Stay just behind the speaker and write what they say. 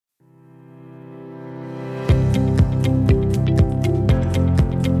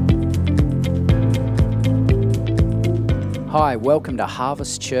Hi, welcome to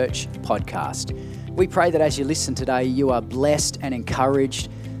Harvest Church Podcast. We pray that as you listen today, you are blessed and encouraged.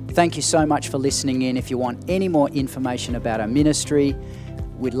 Thank you so much for listening in. If you want any more information about our ministry,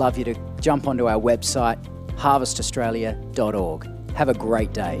 we'd love you to jump onto our website, harvestaustralia.org. Have a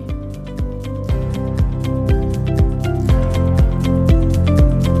great day.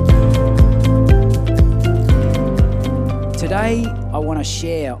 Today, I want to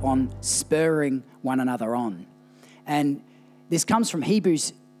share on spurring one another on. And this comes from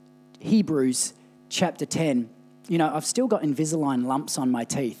Hebrews chapter 10. You know, I've still got Invisalign lumps on my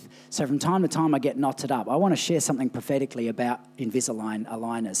teeth. So from time to time, I get knotted up. I want to share something prophetically about Invisalign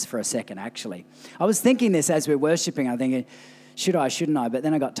aligners for a second, actually. I was thinking this as we're worshiping. I'm thinking, should I, shouldn't I? But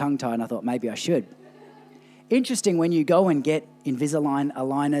then I got tongue-tied and I thought maybe I should. Interesting, when you go and get Invisalign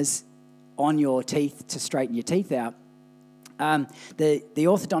aligners on your teeth to straighten your teeth out, the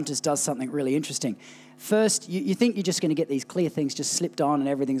orthodontist does something really interesting. First, you think you're just going to get these clear things just slipped on and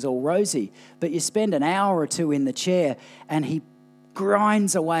everything's all rosy, but you spend an hour or two in the chair and he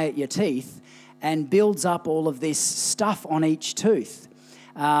grinds away at your teeth and builds up all of this stuff on each tooth,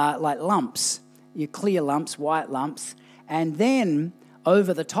 like lumps, your clear lumps, white lumps, and then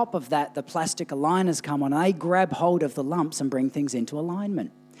over the top of that, the plastic aligners come on and they grab hold of the lumps and bring things into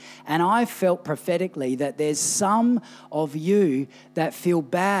alignment. And I felt prophetically that there's some of you that feel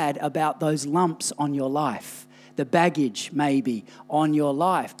bad about those lumps on your life, the baggage maybe on your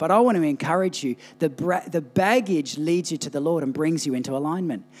life. But I want to encourage you, the baggage leads you to the Lord and brings you into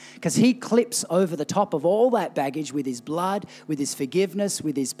alignment, because he clips over the top of all that baggage with his blood, with his forgiveness,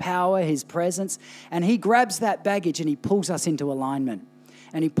 with his power, his presence, and he grabs that baggage and he pulls us into alignment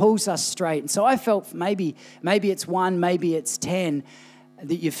and he pulls us straight. And so I felt maybe it's 1, maybe it's 10,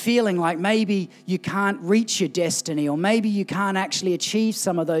 that you're feeling like maybe you can't reach your destiny, or maybe you can't actually achieve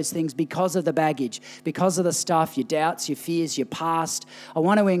some of those things because of the baggage, because of the stuff, your doubts, your fears, your past. I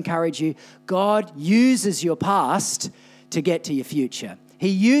want to encourage you, God uses your past to get to your future. He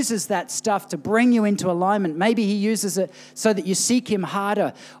uses that stuff to bring you into alignment. Maybe he uses it so that you seek him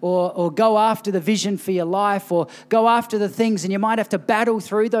harder, or go after the vision for your life, or go after the things, and you might have to battle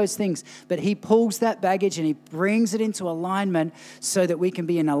through those things. But he pulls that baggage and he brings it into alignment so that we can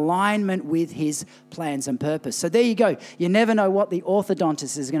be in alignment with his plans and purpose. So there you go. You never know what the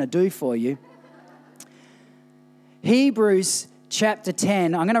orthodontist is going to do for you. Hebrews chapter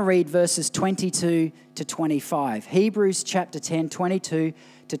 10, I'm going to read verses 22 to 25. Hebrews chapter 10, 22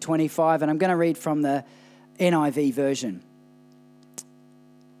 to 25, and I'm going to read from the NIV version.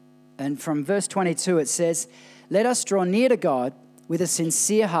 And from verse 22 it says, "Let us draw near to God with a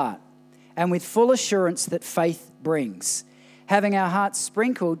sincere heart and with full assurance that faith brings, having our hearts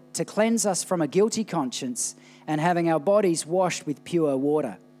sprinkled to cleanse us from a guilty conscience and having our bodies washed with pure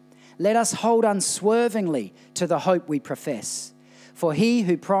water. Let us hold unswervingly to the hope we profess. For he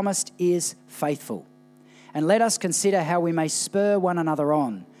who promised is faithful. And let us consider how we may spur one another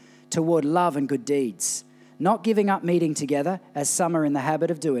on toward love and good deeds, not giving up meeting together as some are in the habit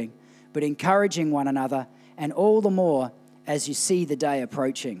of doing, but encouraging one another, and all the more as you see the day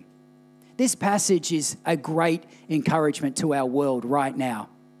approaching." This passage is a great encouragement to our world right now.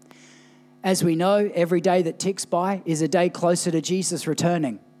 As we know, every day that ticks by is a day closer to Jesus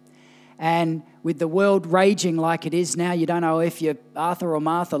returning. And with the world raging like it is now, you don't know if you're Arthur or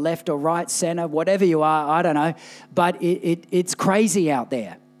Martha, left or right, center, whatever you are, I don't know. But it's crazy out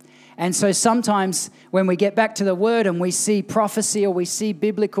there. And so sometimes when we get back to the Word and we see prophecy, or we see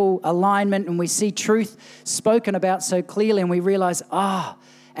biblical alignment, and we see truth spoken about so clearly, and we realize,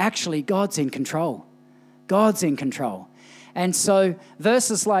 actually God's in control. God's in control. And so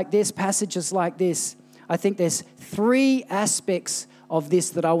verses like this, passages like this, I think there's 3 aspects of this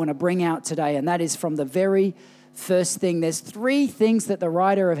that I want to bring out today, and that is from the very first thing. There's 3 things that the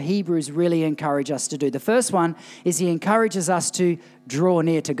writer of Hebrews really encourages us to do. The first one is he encourages us to draw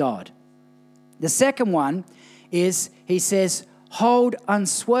near to God. The second one is he says, hold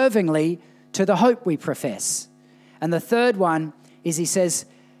unswervingly to the hope we profess. And the third one is he says,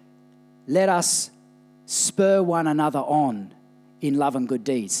 let us spur one another on in love and good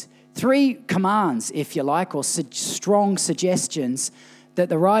deeds. 3 commands, if you like, or strong suggestions that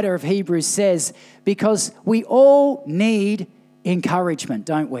the writer of Hebrews says, because we all need encouragement,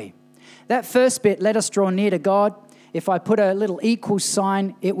 don't we? That first bit, let us draw near to God, if I put a little equal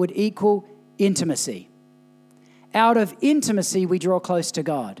sign, it would equal intimacy. Out of intimacy, we draw close to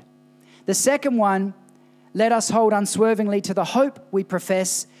God. The second one, let us hold unswervingly to the hope we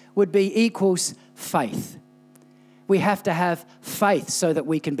profess, would be equals faith. We have to have faith so that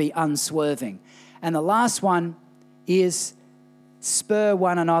we can be unswerving. And the last one is spur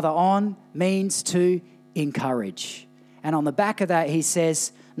one another on, means to encourage. And on the back of that, he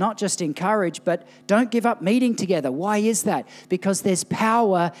says, not just encourage, but don't give up meeting together. Why is that? Because there's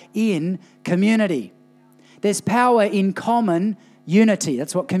power in community. There's power in common unity.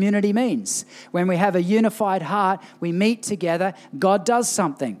 That's what community means. When we have a unified heart, we meet together, God does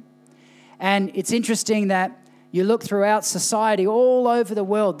something. And it's interesting that you look throughout society, all over the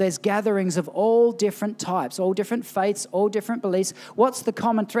world, there's gatherings of all different types, all different faiths, all different beliefs. What's the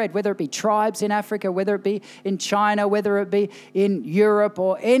common thread? Whether it be tribes in Africa, whether it be in China, whether it be in Europe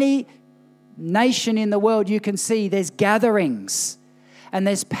or any nation in the world, you can see there's gatherings and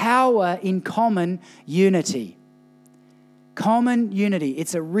there's power in common unity. Common unity.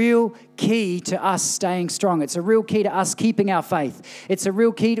 It's a real key to us staying strong. It's a real key to us keeping our faith. It's a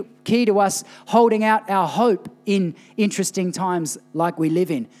real key to us holding out our hope in interesting times like we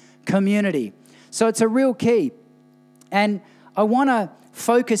live in. Community. So it's a real key. And I want to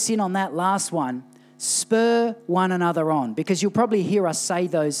focus in on that last one. Spur one another on, because you'll probably hear us say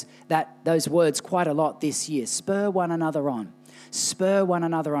those words quite a lot this year. Spur one another on. Spur one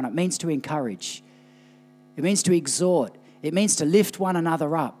another on. It means to encourage. It means to exhort. It means to lift one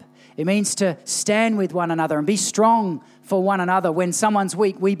another up. It means to stand with one another and be strong for one another. When someone's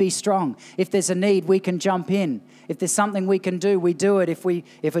weak, we be strong. If there's a need, we can jump in. If there's something we can do, we do it. If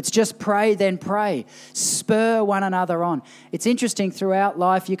it's just pray, then pray. Spur one another on. It's interesting throughout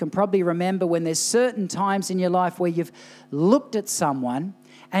life, you can probably remember when there's certain times in your life where you've looked at someone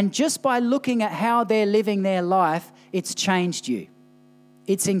and just by looking at how they're living their life, it's changed you.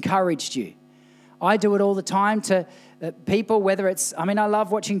 It's encouraged you. I do it all the time to people, whether it's, I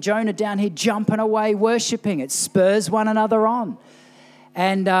love watching Jonah down here jumping away, worshiping. It spurs one another on.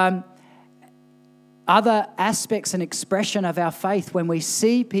 And other aspects and expression of our faith, when we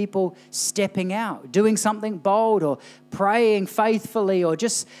see people stepping out, doing something bold or praying faithfully or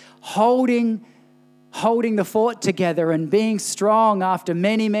just holding the fort together and being strong after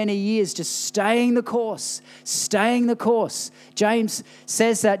many, many years, just staying the course. James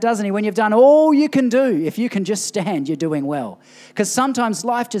says that, doesn't he? When you've done all you can do, if you can just stand, you're doing well. Because sometimes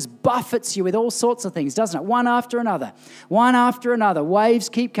life just buffets you with all sorts of things, doesn't it? One after another. Waves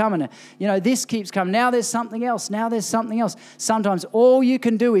keep coming. This keeps coming. Now there's something else. Sometimes all you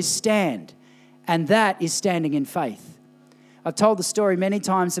can do is stand. And that is standing in faith. I've told the story many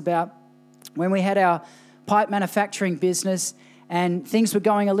times about when we had our pipe manufacturing business and things were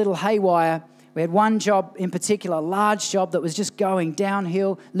going a little haywire. We had one job in particular, a large job that was just going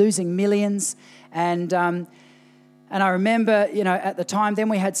downhill, losing millions. And I remember, at the time, then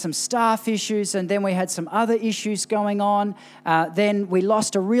we had some staff issues and then we had some other issues going on. Then we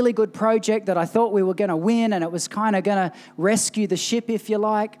lost a really good project that I thought we were going to win, and it was kind of going to rescue the ship, if you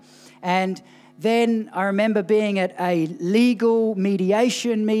like. And then I remember being at a legal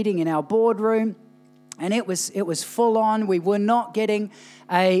mediation meeting in our boardroom, and it was full on. We were not getting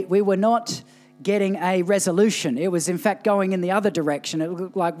a resolution. It was, in fact, going in the other direction. It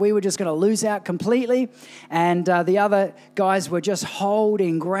looked like we were just going to lose out completely, and the other guys were just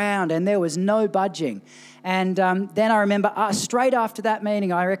holding ground, and there was no budging. And then I remember straight after that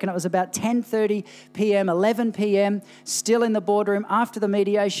meeting, I reckon it was about 10:30 p.m., 11 p.m., still in the boardroom after the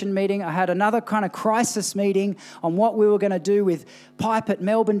mediation meeting. I had another kind of crisis meeting on what we were going to do with pipe at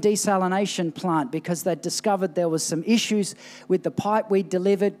Melbourne Desalination Plant, because they'd discovered there was some issues with the pipe we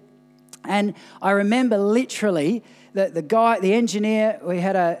delivered. And I remember literally the engineer, we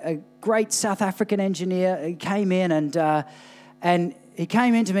had a great South African engineer. He came in and he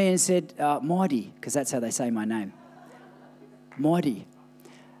came into me and said, Mighty, because that's how they say my name. Mighty.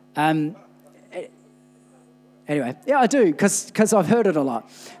 Anyway, yeah, I do, because I've heard it a lot.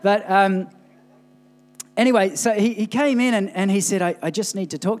 But anyway, so he came in and he said, I just need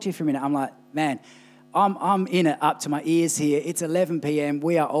to talk to you for a minute. I'm like, man, I'm in it up to my ears here. It's 11 p.m.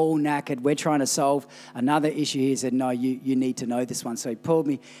 We are all knackered. We're trying to solve another issue. He said, no, you need to know this one. So he pulled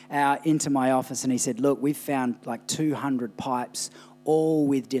me out into my office and he said, look, we've found like 200 pipes, all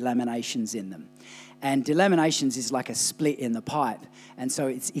with delaminations in them. And delaminations is like a split in the pipe. And so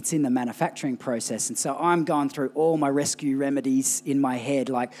it's in the manufacturing process. And so I'm going through all my rescue remedies in my head,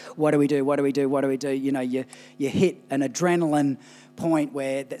 like, what do we do? You hit an adrenaline point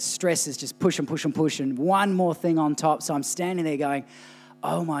where that stress is just push and one more thing on top. So I'm standing there going,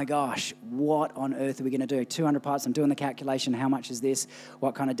 oh my gosh, what on earth are we going to do? 200 pipes, I'm doing the calculation. How much is this?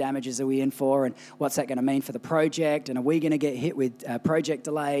 What kind of damages are we in for? And what's that going to mean for the project? And are we going to get hit with project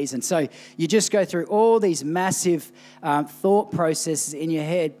delays? And so you just go through all these massive thought processes in your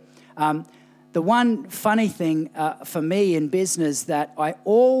head. The one funny thing for me in business that I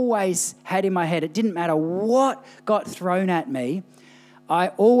always had in my head, it didn't matter what got thrown at me, I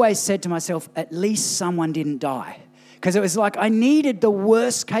always said to myself, at least someone didn't die. because it was like I needed the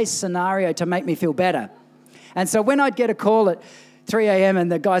worst case scenario to make me feel better. And so when I'd get a call at 3 a.m.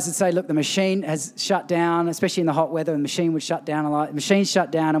 and the guys would say, look, the machine has shut down, especially in the hot weather, the machine would shut down a lot. The machine's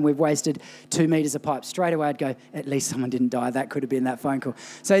shut down and we've wasted 2 meters of pipe. Straight away I'd go, at least someone didn't die. That could have been that phone call.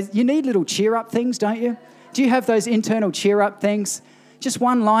 So you need little cheer up things, don't you? Do you have those internal cheer up things? Just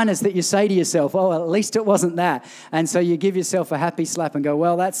one-liners that you say to yourself, oh, at least it wasn't that. And so you give yourself a happy slap and go,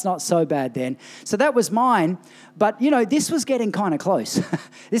 well, that's not so bad then. So that was mine. But, this was getting kind of close.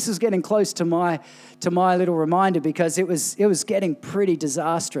 This was getting close to my little reminder because it was getting pretty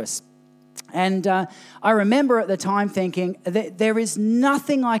disastrous. And I remember at the time thinking, there is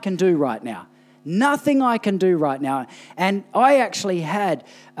nothing I can do right now. Nothing I can do right now. And I actually had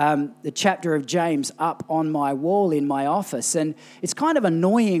the chapter of James up on my wall in my office. And it's kind of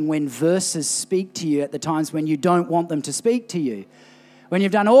annoying when verses speak to you at the times when you don't want them to speak to you. When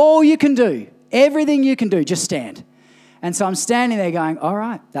you've done all you can do, everything you can do, just stand. And so I'm standing there going, all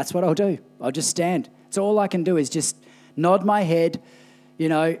right, that's what I'll do. I'll just stand. It's all I can do is just nod my head,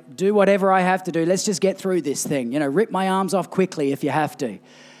 do whatever I have to do. Let's just get through this thing. Rip my arms off quickly if you have to.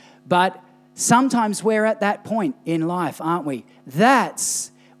 But sometimes we're at that point in life, aren't we?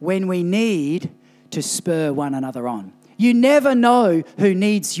 That's when we need to spur one another on. You never know who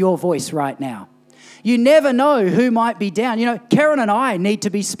needs your voice right now. You never know who might be down. Karen and I need to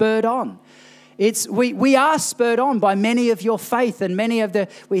be spurred on. We are spurred on by many of your faith and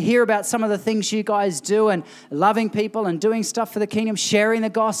we hear about some of the things you guys do and loving people and doing stuff for the kingdom, sharing the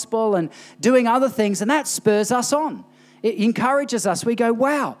gospel and doing other things, and that spurs us on. It encourages us. We go,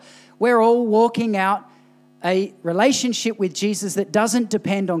 wow. We're all walking out a relationship with Jesus that doesn't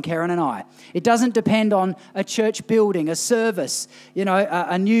depend on Karen and I. It doesn't depend on a church building, a service,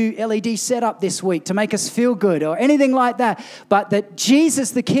 a new LED setup this week to make us feel good or anything like that, but that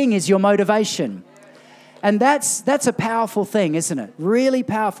Jesus the King is your motivation. And that's a powerful thing, isn't it? Really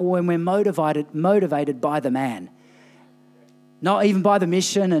powerful when we're motivated by the man. Not even by the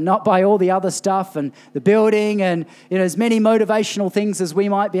mission and not by all the other stuff and the building and as many motivational things as we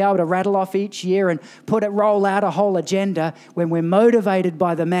might be able to rattle off each year and roll out a whole agenda. When we're motivated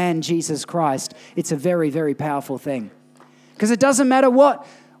by the man, Jesus Christ, it's a very, very powerful thing. Because it doesn't matter what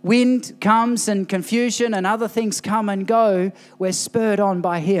wind comes and confusion and other things come and go, we're spurred on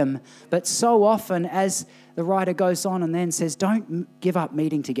by him. But so often, as the writer goes on and then says, don't give up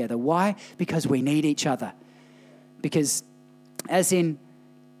meeting together. Why? Because we need each other. Because as in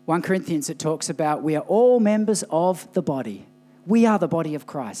 1 Corinthians, it talks about we are all members of the body. We are the body of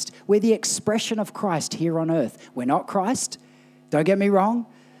Christ. We're the expression of Christ here on earth. We're not Christ. Don't get me wrong.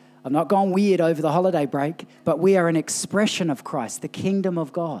 I'm not going weird over the holiday break, but we are an expression of Christ, the kingdom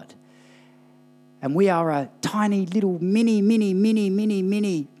of God. And we are a tiny little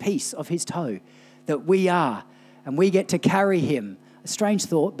mini piece of his toe that we are. And we get to carry him. A strange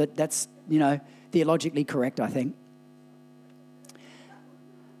thought, but that's, theologically correct, I think.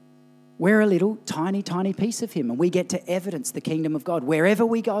 We're a little tiny piece of him, and we get to evidence the kingdom of God wherever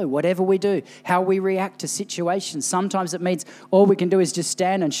we go, whatever we do, how we react to situations. Sometimes it means all we can do is just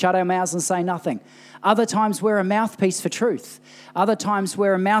stand and shut our mouths and say nothing. Other times we're a mouthpiece for truth. Other times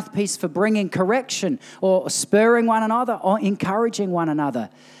we're a mouthpiece for bringing correction or spurring one another or encouraging one another.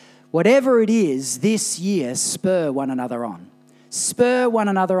 Whatever it is, this year, spur one another on. Spur one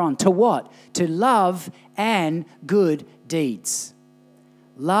another on. To what? To love and good deeds.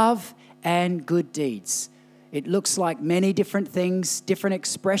 Love and good deeds. It looks like many different things, different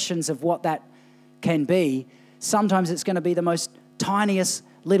expressions of what that can be. Sometimes it's going to be the most tiniest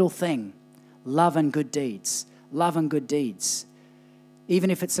little thing. Love and good deeds. Love and good deeds. Even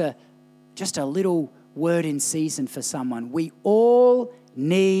if it's just a little word in season for someone. We all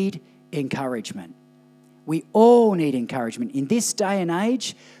need encouragement. We all need encouragement. In this day and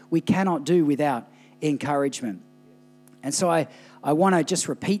age, we cannot do without encouragement. And so I want to just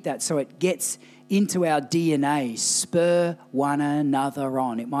repeat that so it gets into our DNA. Spur one another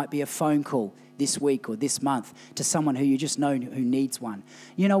on. It might be a phone call this week or this month to someone who you just know who needs one.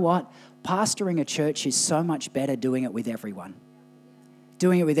 You know what? Pastoring a church is so much better doing it with everyone.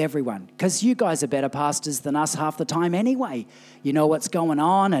 Doing it with everyone. Because you guys are better pastors than us half the time anyway. You know what's going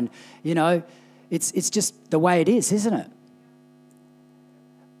on and, it's just the way it is, isn't it?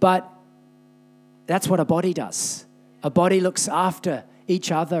 But that's what a body does. A body looks after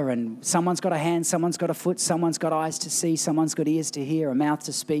each other, and someone's got a hand, someone's got a foot, someone's got eyes to see, someone's got ears to hear, a mouth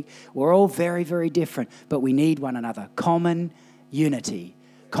to speak. We're all very, very different, but we need one another. Common unity.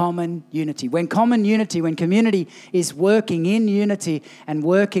 Common unity. When community is working in unity and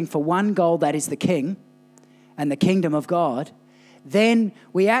working for one goal, that is the King and the kingdom of God, then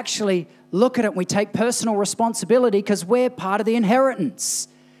we actually look at it and we take personal responsibility because we're part of the inheritance.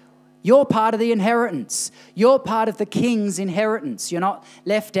 You're part of the inheritance. You're part of the king's inheritance. You're not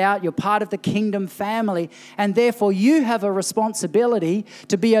left out. You're part of the kingdom family. And therefore, you have a responsibility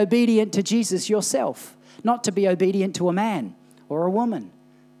to be obedient to Jesus yourself, not to be obedient to a man or a woman.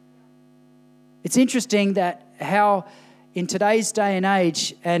 It's interesting that how in today's day and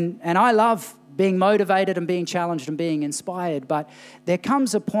age, and I love being motivated and being challenged and being inspired, but there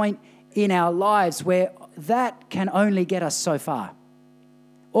comes a point in our lives where that can only get us so far.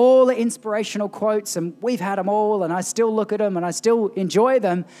 All the inspirational quotes, and we've had them all, and I still look at them and I still enjoy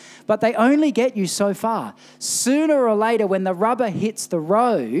them, but they only get you so far. Sooner or later, when the rubber hits the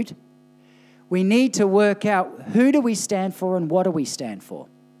road, we need to work out who do we stand for and what do we stand for.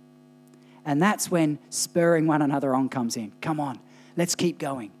 And that's when spurring one another on comes in. Come on, let's keep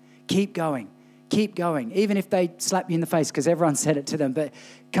going, keep going. Keep going, even if they slap you in the face, because everyone said it to them. But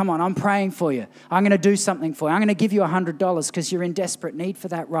come on, I'm praying for you. I'm going to do something for you. I'm going to give you $100 because you're in desperate need for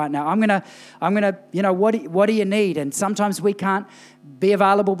that right now. I'm going to, what do you need? And sometimes we can't be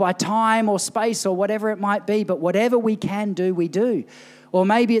available by time or space or whatever it might be, but whatever we can do, we do. Or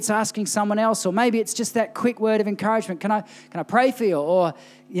maybe it's asking someone else, or maybe it's just that quick word of encouragement. Can I pray for you? Or,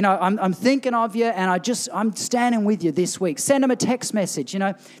 I'm thinking of you and I'm standing with you this week. Send them a text message.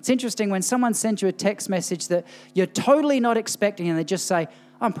 It's interesting when someone sends you a text message that you're totally not expecting and they just say,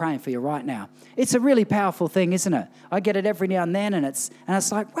 I'm praying for you right now. It's a really powerful thing, isn't it? I get it every now and then and it's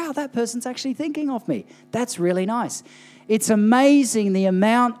like, wow, that person's actually thinking of me. That's really nice. It's amazing the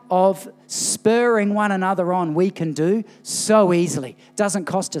amount of spurring one another on we can do so easily. It doesn't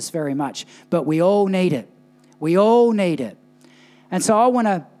cost us very much, but we all need it. We all need it. And so I want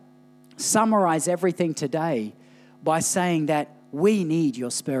to summarize everything today by saying that we need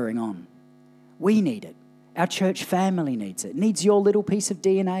your spurring on. We need it. Our church family needs it. It needs your little piece of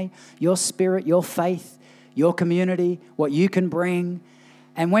DNA, your spirit, your faith, your community, what you can bring.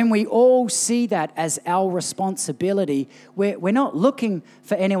 And when we all see that as our responsibility, we're not looking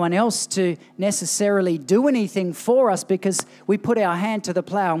for anyone else to necessarily do anything for us because we put our hand to the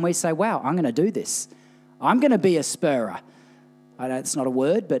plow and we say, wow, I'm going to do this. I'm going to be a spurrer. I know it's not a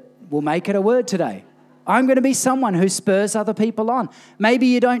word, but we'll make it a word today. I'm going to be someone who spurs other people on. Maybe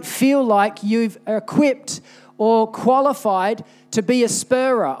you don't feel like you've equipped or qualified to be a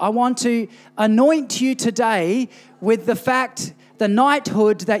spurrer. I want to anoint you today with the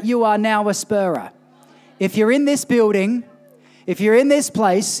knighthood that you are now a spurrer. If you're in this building, if you're in this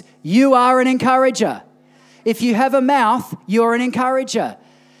place, you are an encourager. If you have a mouth, you're an encourager.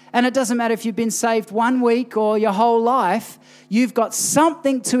 And it doesn't matter if you've been saved 1 week or your whole life, you've got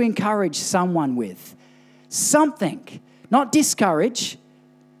something to encourage someone with. Something. Not discourage,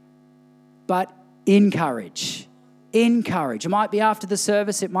 but encourage. Encourage. It might be after the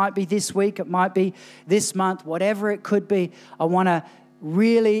service, it might be this week, it might be this month, whatever it could be. I want to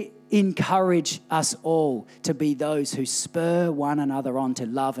really encourage us all to be those who spur one another on to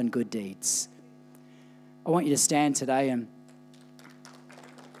love and good deeds. I want you to stand today and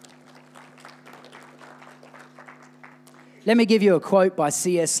let me give you a quote by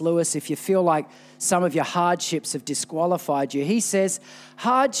C.S. Lewis if you feel like some of your hardships have disqualified you. He says,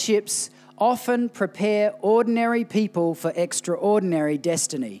 hardships often prepare ordinary people for extraordinary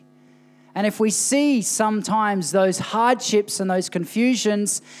destiny. And if we see sometimes those hardships and those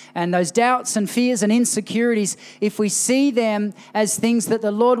confusions and those doubts and fears and insecurities, if we see them as things that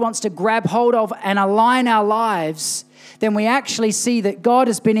the Lord wants to grab hold of and align our lives, then we actually see that God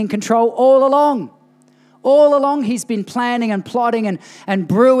has been in control all along. All along, He's been planning and plotting and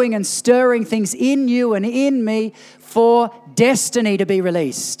brewing and stirring things in you and in me for destiny to be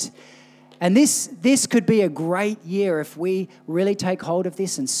released. And this could be a great year if we really take hold of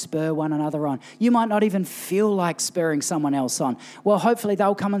this and spur one another on. You might not even feel like spurring someone else on. Well, hopefully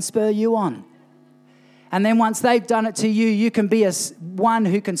they'll come and spur you on. And then once they've done it to you, you can be one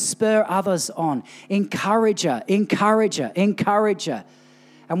who can spur others on. Encourager, encourager, encourager.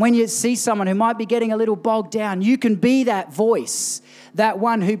 And when you see someone who might be getting a little bogged down, you can be that voice, that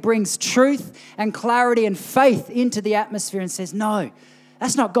one who brings truth and clarity and faith into the atmosphere and says, no,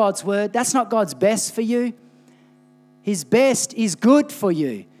 that's not God's word. That's not God's best for you. His best is good for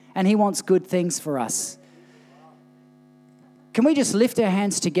you, and He wants good things for us. Can we just lift our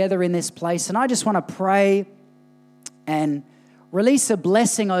hands together in this place? And I just want to pray and release a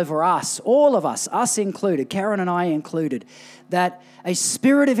blessing over us, all of us included, Karen and I included, that a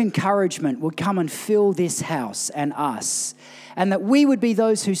spirit of encouragement would come and fill this house and us, and that we would be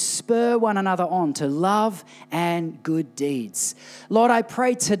those who spur one another on to love and good deeds. Lord, I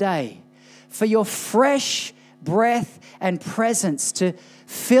pray today for your fresh breath and presence to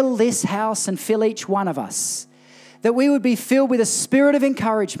fill this house and fill each one of us. That we would be filled with a spirit of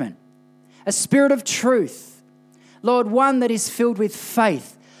encouragement, a spirit of truth. Lord, one that is filled with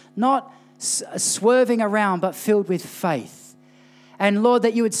faith, not swerving around, but filled with faith. And Lord,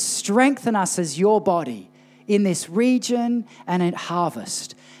 that you would strengthen us as your body in this region and at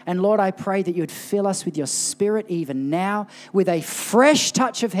Harvest. And Lord, I pray that you would fill us with your Spirit even now with a fresh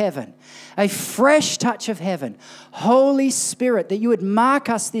touch of heaven, a fresh touch of heaven. Holy Spirit, that you would mark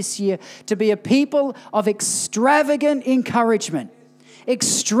us this year to be a people of extravagant encouragement,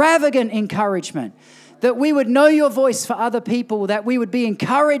 that we would know your voice for other people, that we would be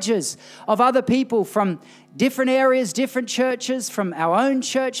encouragers of other people from different areas, different churches, from our own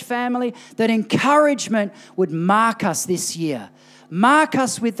church family, that encouragement would mark us this year. Mark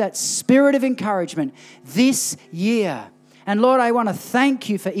us with that spirit of encouragement this year. And Lord, I want to thank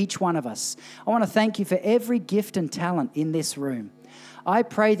you for each one of us. I want to thank you for every gift and talent in this room. I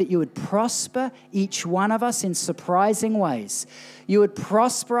pray that you would prosper each one of us in surprising ways. You would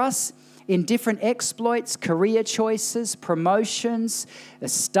prosper us in different exploits, career choices, promotions,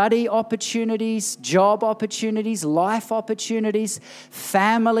 study opportunities, job opportunities, life opportunities,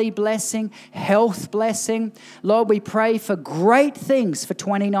 family blessing, health blessing. Lord, we pray for great things for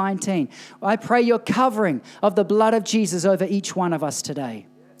 2019. I pray your covering of the blood of Jesus over each one of us today.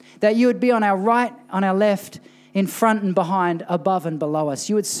 That you would be on our right, on our left, in front and behind, above and below us.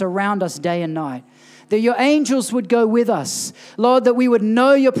 You would surround us day and night. That your angels would go with us. Lord, that we would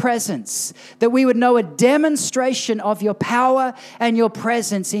know your presence, that we would know a demonstration of your power and your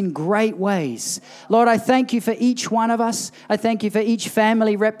presence in great ways. Lord, I thank you for each one of us. I thank you for each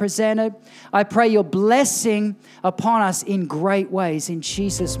family represented. I pray your blessing upon us in great ways in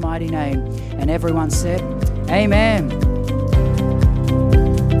Jesus' mighty name. And everyone said, amen.